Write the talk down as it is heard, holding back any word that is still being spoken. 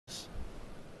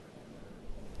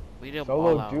We did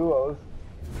Solo ball out. duos.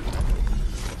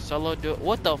 Solo duo.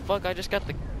 What the fuck? I just got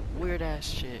the weird ass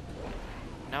shit.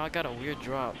 Now I got a weird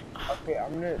drop. Okay,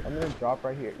 I'm gonna drop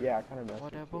right here. Yeah, I kind of messed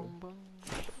What a with boom you. boom.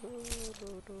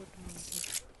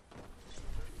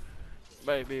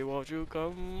 Baby, won't you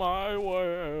come my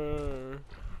way?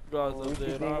 Got Oh,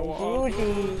 something I want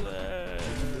to say.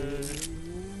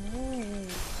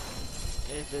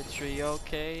 Is the tree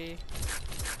okay?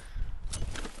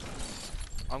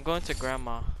 I'm going to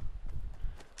grandma.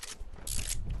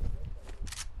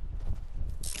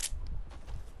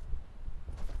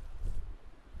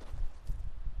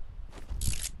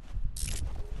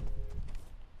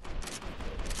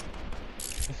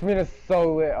 This man is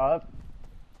so lit up.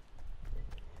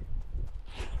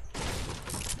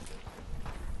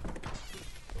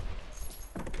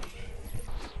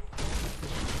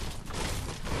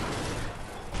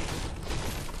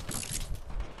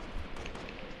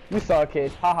 You suck,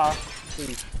 kid. Haha.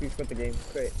 Please quit the game.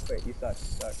 Quit. You suck.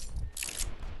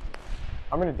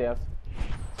 I'm gonna dance.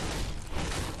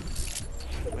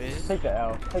 Wait. Take the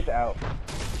L. Take the L.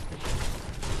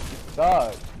 You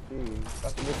suck. Dude,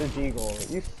 that's with the deagle.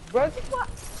 You what? You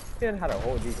didn't have a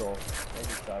whole deagle. And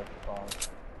you suck. Wrong.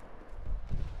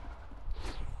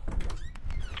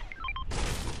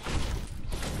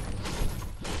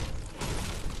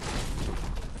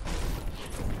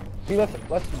 See,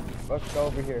 let's go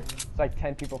over here. It's like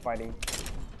 10 people fighting.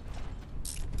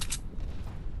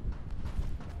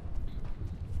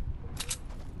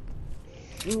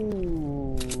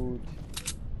 Shoot.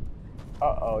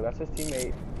 Uh-oh, that's his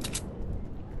teammate.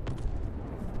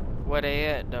 Where they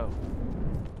at though?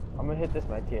 I'm gonna hit this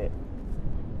med kit.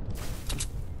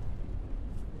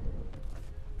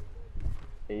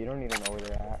 Yeah, you don't need to know where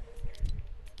they're at.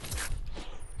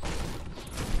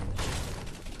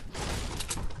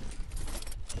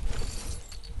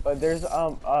 But there's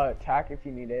attack if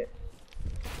you need it.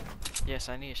 Yes,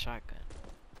 I need a shotgun.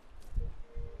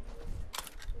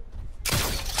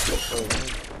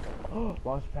 Oh,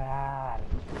 launch pad.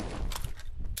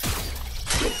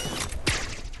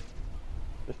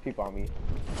 There's people on me.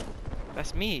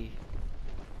 That's me.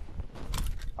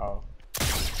 Oh.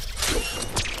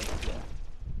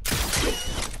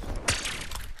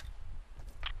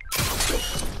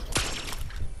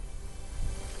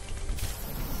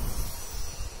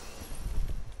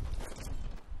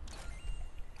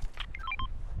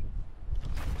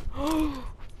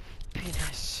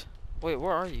 Penis. Wait,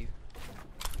 where are you?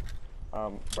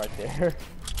 Right there.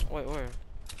 Wait, where?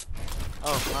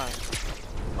 Oh, hi.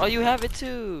 Oh, you have it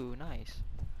too. Nice.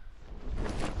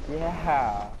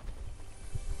 Yeah.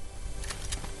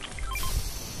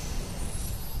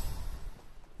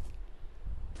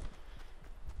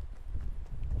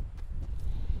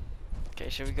 Okay,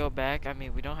 should we go back? I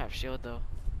mean, we don't have shield though.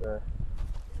 Sure.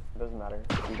 It doesn't matter.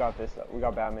 We got this. We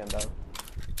got Batman though.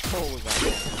 Oh, we got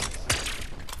that.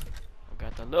 We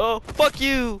got the no. Fuck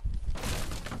you.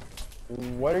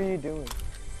 What are you doing?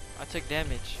 I took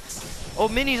damage. Oh,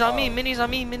 minis on me. Oh. Minis on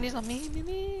me. Minis on me.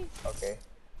 Mini. Okay.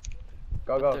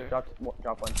 Go. Drop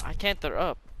one. I can't. They're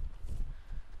up.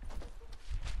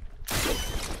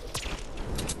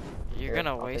 You're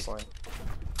gonna I'll waste. take one.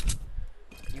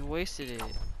 You wasted it.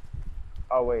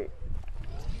 Oh wait.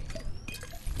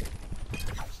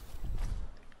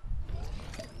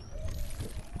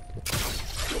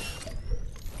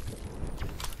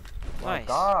 Nice. Oh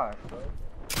gosh.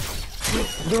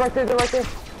 They're right there.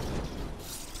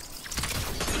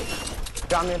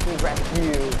 Batman to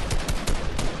rescue.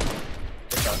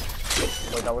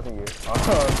 Wait, that wasn't you.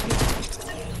 Oh.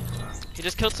 He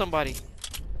just killed somebody.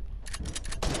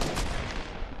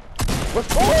 Let's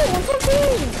go!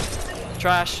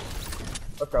 Trash.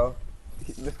 Let's go.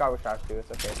 This guy was trash too,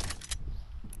 it's okay.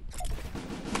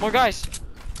 More guys.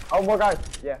 Oh, more guys!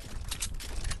 Yeah.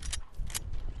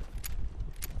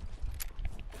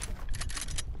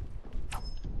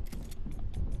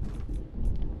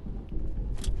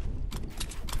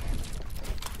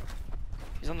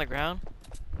 He's on the ground.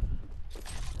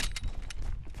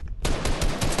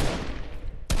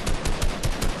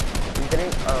 He's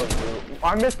getting. Oh,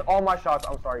 I missed all my shots.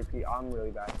 I'm sorry, Pete. I'm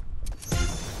really bad.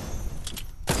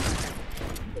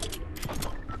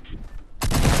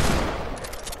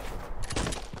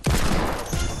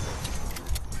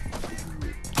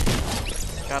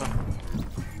 Got him.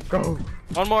 Go.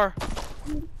 One more.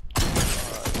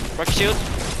 Rocket shield.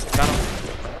 Got him.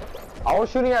 I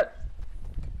was shooting at.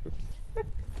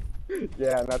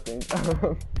 Yeah, nothing.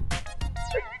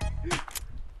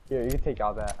 Here, you can take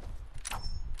out that.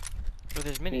 Oh,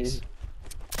 there's minis.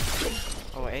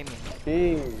 Oh, aiming.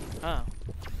 Jeez. Huh.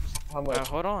 How much?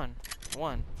 Hold on.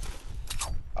 One.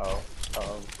 Oh.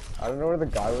 I don't know where the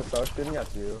guy was, so I was shooting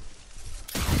at you.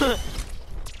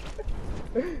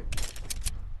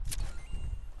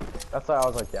 That's why I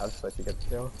was like, yeah, I'll just let you get the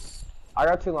kill. I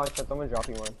got 2 launch pads, I'm gonna drop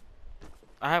you one.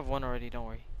 I have one already, don't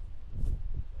worry.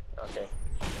 Okay.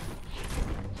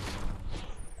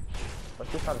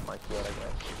 Let's just try to find shield, I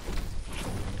guess.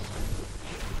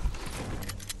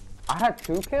 I had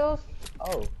 2 kills?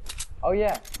 Oh. Oh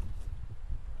yeah.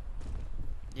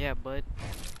 Yeah, bud.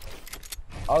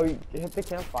 Oh, you hit the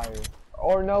campfire.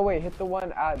 Or no, wait, hit the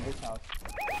one at this house.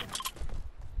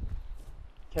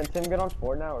 Can Tim get on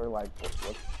 4 now, or like,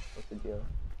 what's the deal?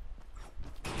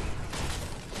 Did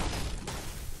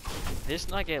this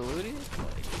not get looted?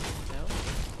 Like, no?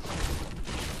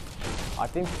 I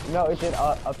think, no, it did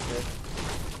up here.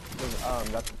 This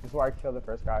is where I killed the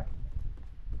first guy.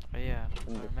 Oh yeah,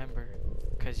 I remember.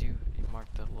 Cause you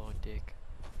marked the little dick.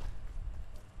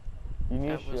 You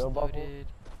need That a was shield bubble? looted.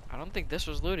 I don't think this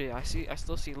was looted. I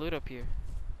still see loot up here.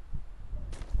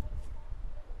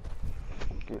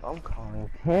 Dude, I'm calling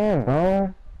Tim,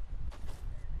 bro.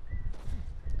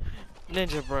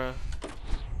 Ninja, bro.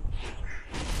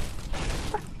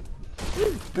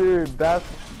 Dude, that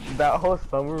whole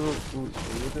summer we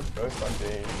were just roast on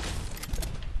Dave.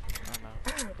 I know.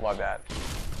 My bad.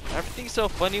 Everything's so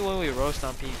funny when we roast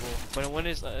on people, but when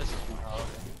it's us,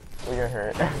 We get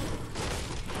hurt.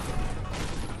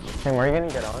 Tim, where are you gonna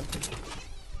get on?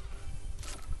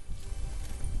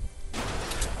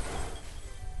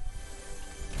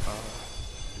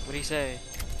 what do you say?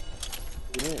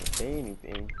 He didn't say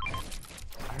anything.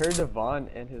 I heard Devon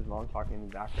and his mom talking in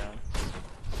the background.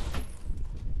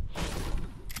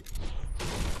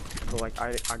 So like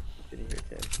I didn't hear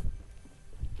Tim.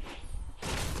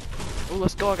 Oh,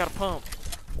 let's go! I got a pump.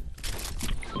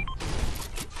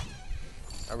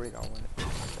 I already got one.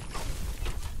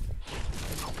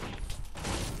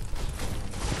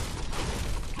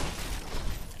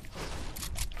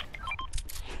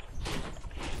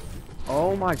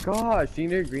 Oh my gosh, you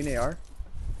need a green AR?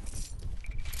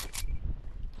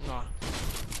 Nah.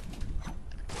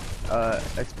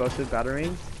 Explosive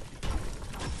batarangs?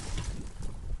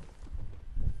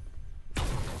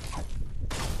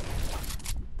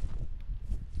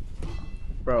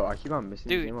 Bro, I keep on missing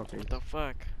Dude, game up here. what the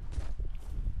fuck?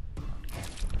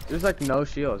 There's like no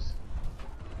shields.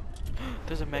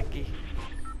 There's a Mechie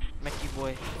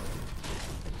boy.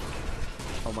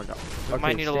 Oh my god. We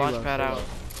might need a launch pad out.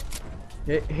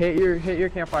 Hit your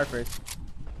campfire first.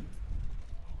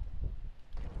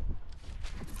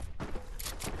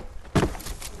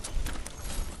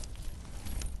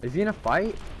 Is he in a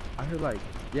fight? I heard like,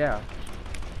 yeah.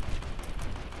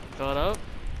 Fill it up,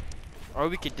 or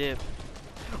we could dip.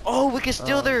 Oh, we can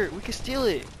steal there. We can steal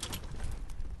it.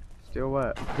 Steal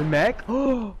what? The mech?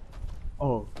 Oh,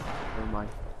 never mind.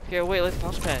 Here, wait. Let's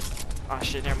launch pad. Ah,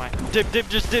 shit. Never mind. Dip.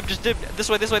 Just dip. This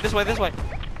way. This way.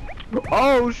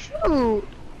 Oh shoot!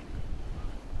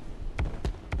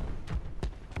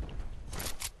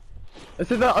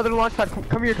 This is the other launch pad.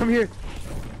 Come here.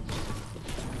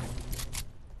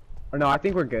 Or no, I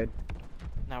think we're good.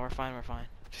 Nah, we're fine.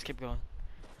 Just keep going.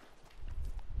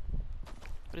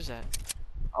 What is that?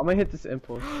 I'm gonna hit this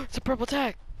impulse. It's a purple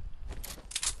tag.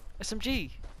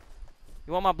 SMG.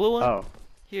 You want my blue one? Oh.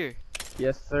 Here.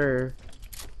 Yes, sir.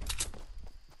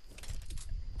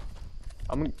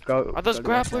 I'm gonna go. Are those go to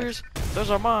my grapplers? Those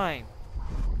are mine.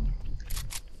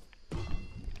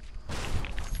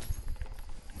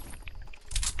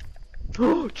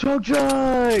 Chug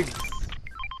jugs!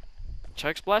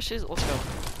 Chug splashes? Let's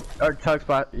go. Or chug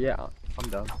spot. Yeah, I'm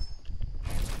done.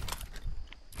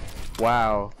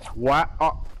 Wow. What?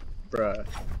 Oh, bruh.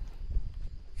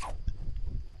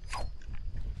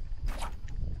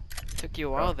 Took you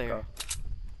a while there. Go.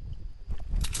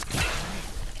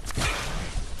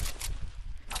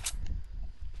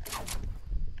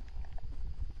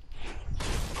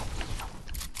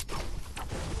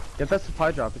 Get that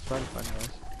supply drop. It's fine, guys.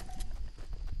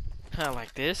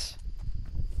 Like this?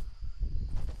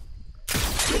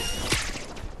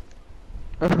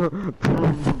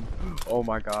 Oh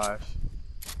my gosh.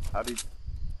 How do you...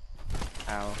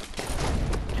 Ow.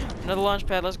 Another launch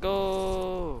pad, let's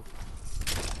go!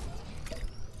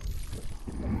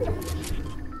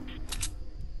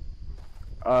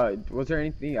 Was there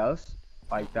anything else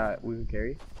like that we could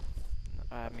carry?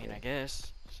 I mean, I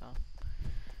guess. So,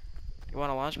 you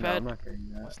want a launch No, pad? I'm not carrying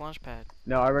that. What's launch pad?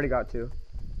 No, I already got 2.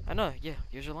 I know. Yeah,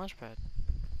 use your launch pad.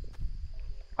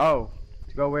 Oh,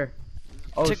 to go where?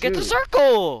 Oh, to get the shoot.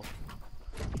 circle.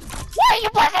 Why are you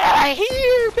putting it right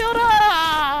here? Build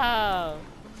up.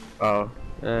 Oh,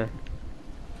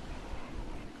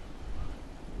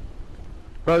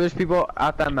 Bro, there's people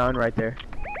at that mountain right there.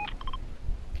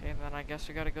 Okay, then I guess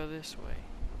we gotta go this way.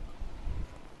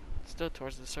 Still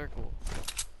towards the circle.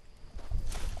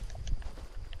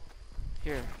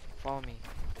 Here, follow me.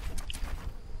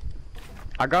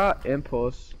 I got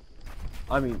impulse.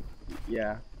 I mean,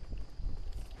 yeah.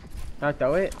 Can I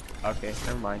throw it? Okay,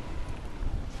 never mind.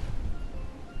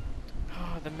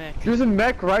 Oh, the mech. There's a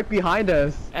mech right behind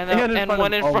us. And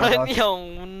one in Oh my front. gosh.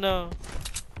 Yo, no.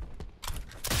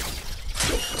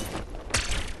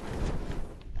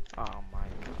 Oh my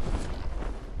god.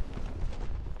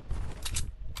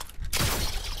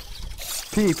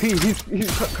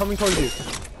 He's coming towards you.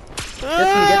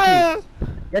 Ah!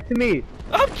 Get to me.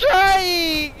 I'm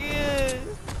trying! Yeah.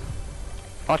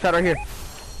 Launch pad right here.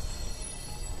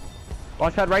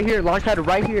 Launch pad right here. Launch pad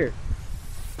right here.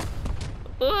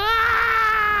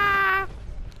 Ah!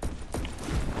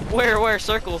 Where?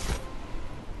 Circle.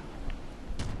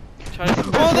 Try to...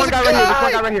 There's one guy right here. There's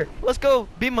one guy right here. Let's go.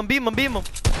 Beam him.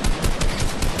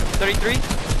 33?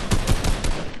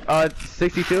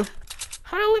 62.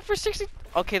 How do I live for 60?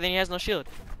 Okay, then he has no shield.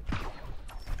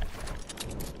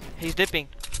 He's dipping.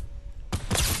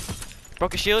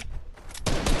 Broke his shield.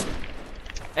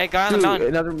 Hey, guy on the mountain.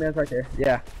 Another man's right there.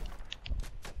 Yeah.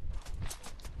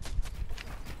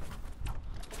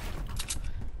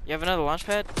 You have another launch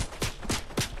pad?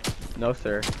 No,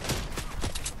 sir.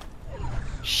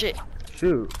 Shit.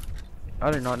 Shoot. I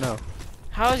did not know.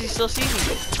 How does he still see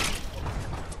me?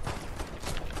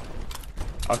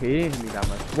 Okay, he didn't hit me that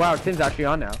much. Wow, Tim's actually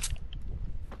on now.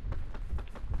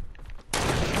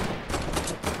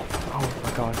 Oh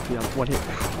my god, see, I'm one hit.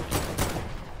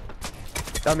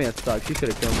 That man sucks. He should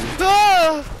have killed me.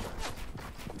 Ah!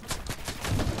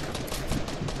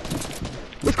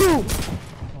 Let's go!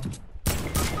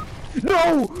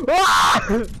 No! Ah!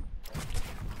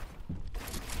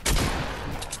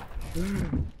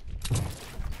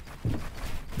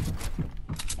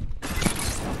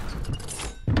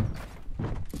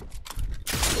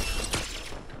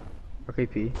 Okay,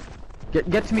 P.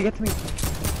 Get to me,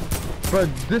 Bro,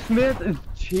 this man is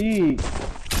cheap.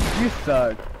 You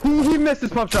suck. He missed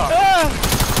his pump shot. Ah!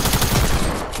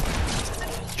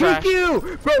 Trash. Thank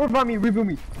you! Bro, revive me, reboot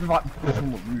me.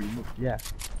 Yeah.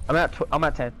 I'm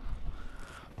at 10.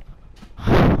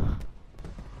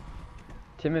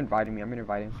 Tim invited me, I'm gonna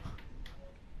invite him.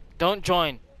 Don't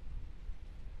join.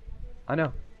 I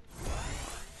know.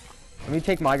 Let me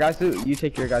take my guys' loot, you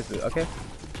take your guys' loot, okay?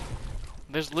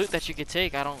 There's loot that you could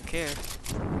take. I don't care.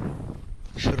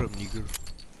 Shut up, nigger.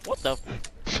 What the?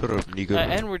 Shut up, nigger.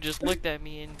 N-word just looked at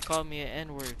me and called me an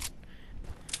N-word.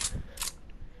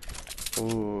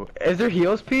 Ooh. Is there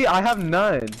heals, P? I have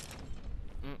none.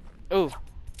 Ooh.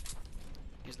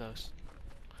 Use those.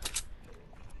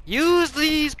 Use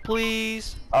these,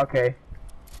 please. Okay.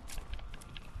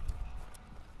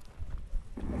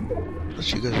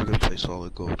 Unless you guys are gonna play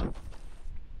solid gold.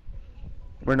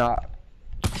 We're not.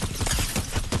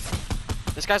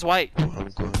 This guy's white. Well, I'm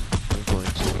going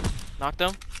to. Knocked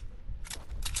him.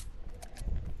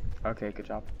 Okay, good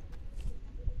job.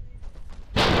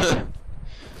 The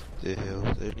hell?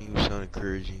 That didn't even sound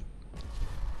encouraging.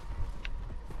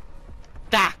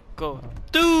 Taco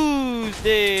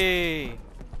Tuesday.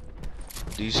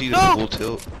 Do you see the No! full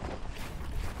tilt?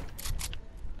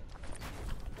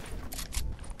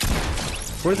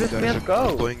 Where'd this Guys, man I'm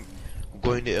go?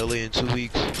 going to LA in 2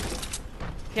 weeks.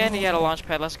 Candy had a launch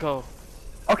pad. Let's go.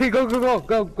 Okay, go.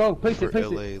 Place For it, place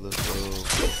LA, it. let's go.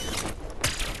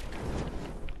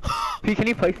 P, can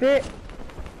you place it?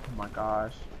 Oh my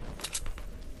gosh.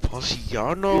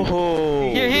 Ponciano!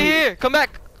 Here. Come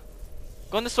back.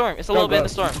 Go in the storm. It's a little bit in the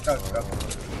storm. Go.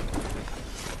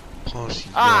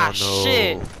 Ponciano. Ah,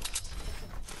 shit.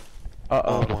 Uh-oh.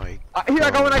 Oh my Here,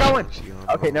 I got one. Ponciano.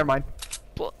 Okay, never mind.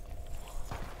 Pl-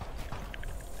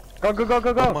 Go.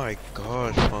 Oh my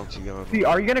gosh, Ponciano. P,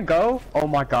 are you gonna go? Oh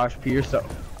my gosh, P, you're so...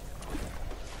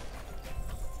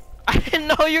 I didn't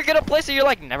know you were gonna place it. You're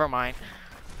like, never mind.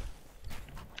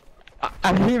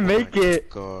 I didn't make it.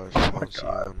 Gosh, Oh my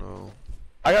Ponciano.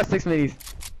 I got 6 minis.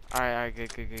 Alright,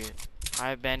 good. I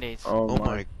have band-aids. Oh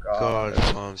my gosh,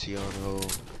 Ponciano.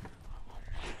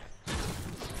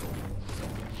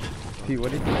 P,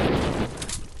 what did you do?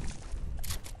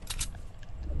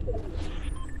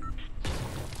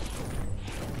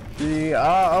 See,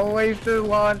 I wasted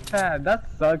launch pad. That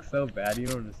sucks so bad. You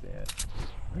don't understand.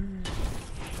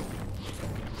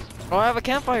 Oh, I have a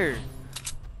campfire.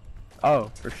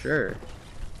 Oh, for sure.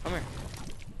 Come here.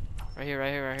 Right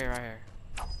here.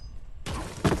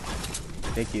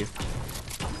 Thank you.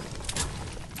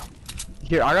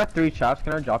 Here, I got 3 chops.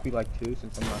 Can I drop you like 2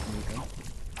 since I'm not gonna use them?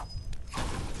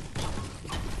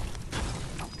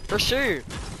 For sure.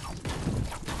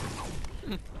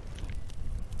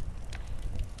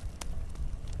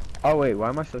 Oh wait, why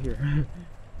am I still here?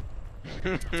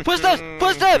 Footsteps!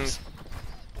 Footsteps!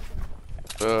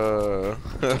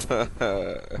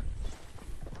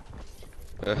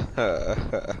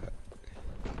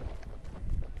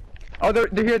 Oh, they're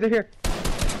here. They're here.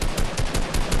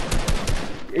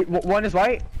 One is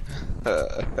white.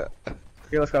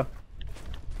 Here, let's go.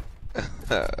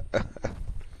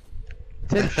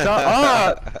 Tim, shut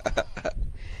up!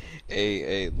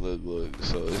 Hey, look.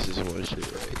 So this is one shit,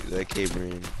 right? That came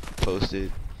in,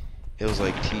 posted. It was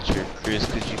like, teacher, Chris,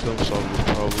 could you come solve this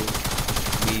problem?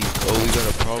 Me, oh, we got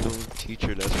a problem.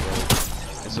 Teacher, that's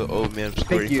right. It's an old man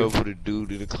squaring up with a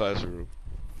dude in the classroom.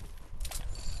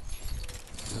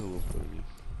 So funny.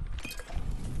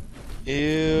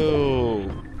 Ew.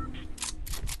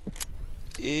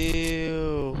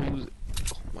 Who's?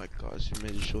 Oh my gosh,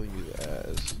 imagine showing you the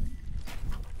ass.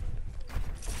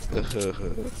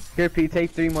 Here, Pete,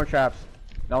 take 3 more traps.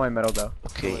 Not my metal though.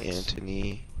 Okay, Nice.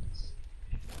 Anthony.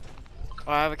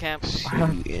 Oh, I have a camp. See,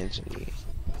 Anthony.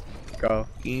 Go.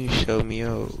 You show me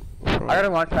out. I got a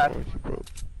launch pad. Bro.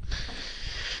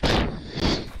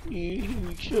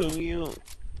 You show me out.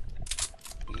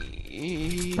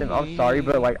 Tim, I'm sorry,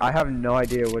 but like I have no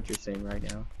idea what you're saying right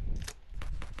now.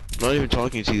 I'm not even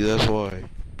talking to you, that's why.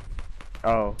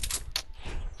 Oh.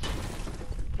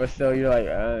 But still, you're like,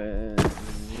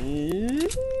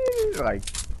 like,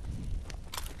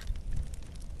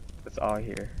 it's all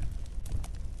here.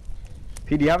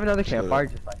 P, do you have another campfire?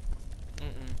 Just like,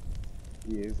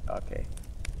 use. Okay.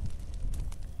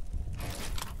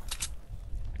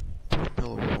 I'm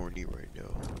hella horny right now.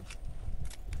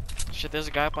 Shit, there's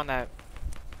a guy up on that.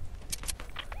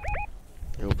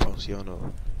 Yo,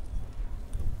 Ponciano.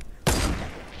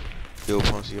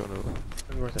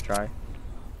 It's worth a try.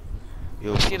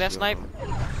 Yo, See that snipe?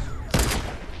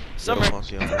 Summer.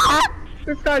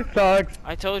 This guy sucks.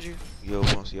 I told you. Yo,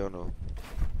 Ponciano.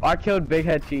 I killed Big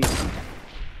Head Cheese.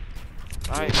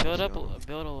 Alright, build a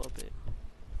little bit.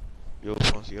 Yo,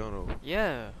 Ponciano.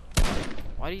 Yeah.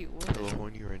 Why do you? I'm hella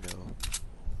horny right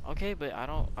now. Okay, but I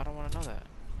don't want to know that.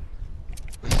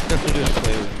 I'm just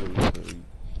playing with you.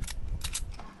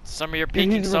 Summer, you're Dude,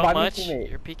 peeking he's so reviving much. his teammate.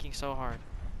 You're peeking so hard.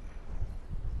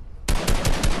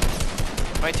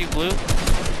 Fight 2 blue.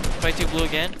 Fight 2 blue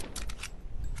again.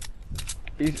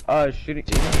 He's shooting.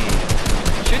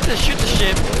 Shoot the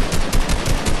ship.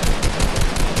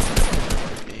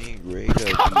 Dang, great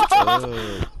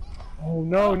up. Oh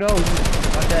no, he's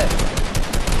not dead.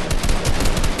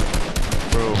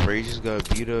 Bro, Ray just got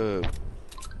beat up.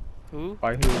 Who?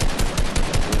 By who?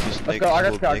 His Let's go, I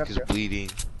whole got neck is you. bleeding.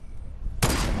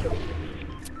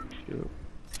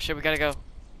 Shit, we gotta go.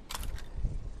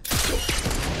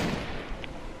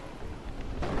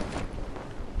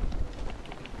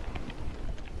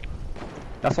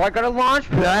 That's why I got a launch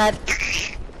pad.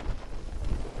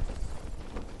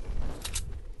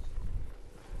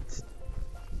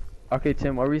 Okay,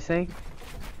 Tim, what were you saying?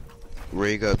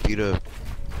 Ray got beat up.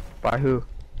 By who?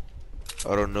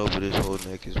 I don't know, but his whole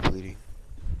neck is bleeding.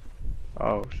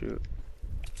 Oh shoot.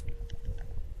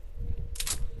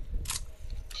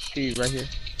 See, right here.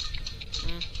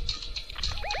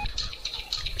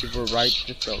 People right,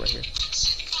 just go right here.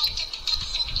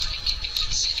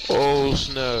 Oh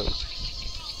snap.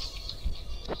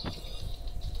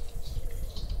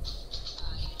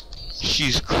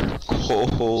 She's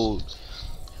cold.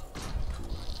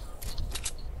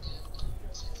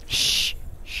 Shh.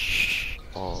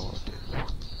 Oh damn.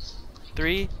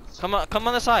 3. Come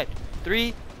on the side.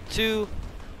 3, 2.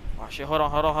 Oh shit, hold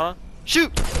on.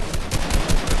 Shoot!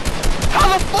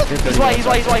 How the fuck? He's white.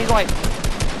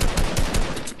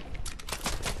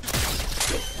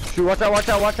 Shoot,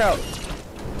 watch out.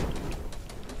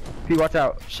 P, watch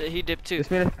out. Shit, he dipped too. This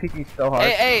man is peeking so hard.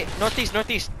 Hey,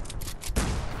 northeast.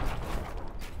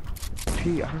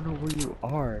 P, I don't know where you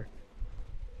are.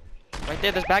 Right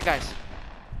there, there's bad guys.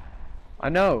 I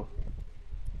know.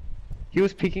 He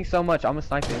was peeking so much, I'm a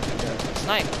sniper. Yeah.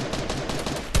 Snipe.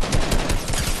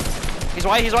 He's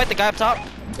white, the guy up top.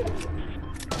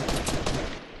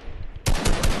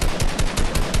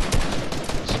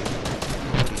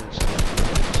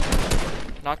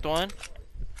 Knocked one.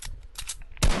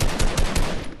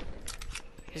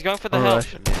 He's going for the hill.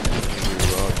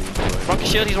 Broken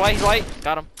shield, he's white.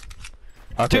 Got him.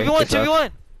 Okay, 2v1, good stuff.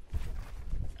 2v1.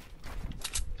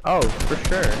 Oh, for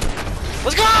sure.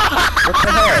 Let's go! What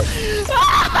the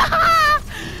hell?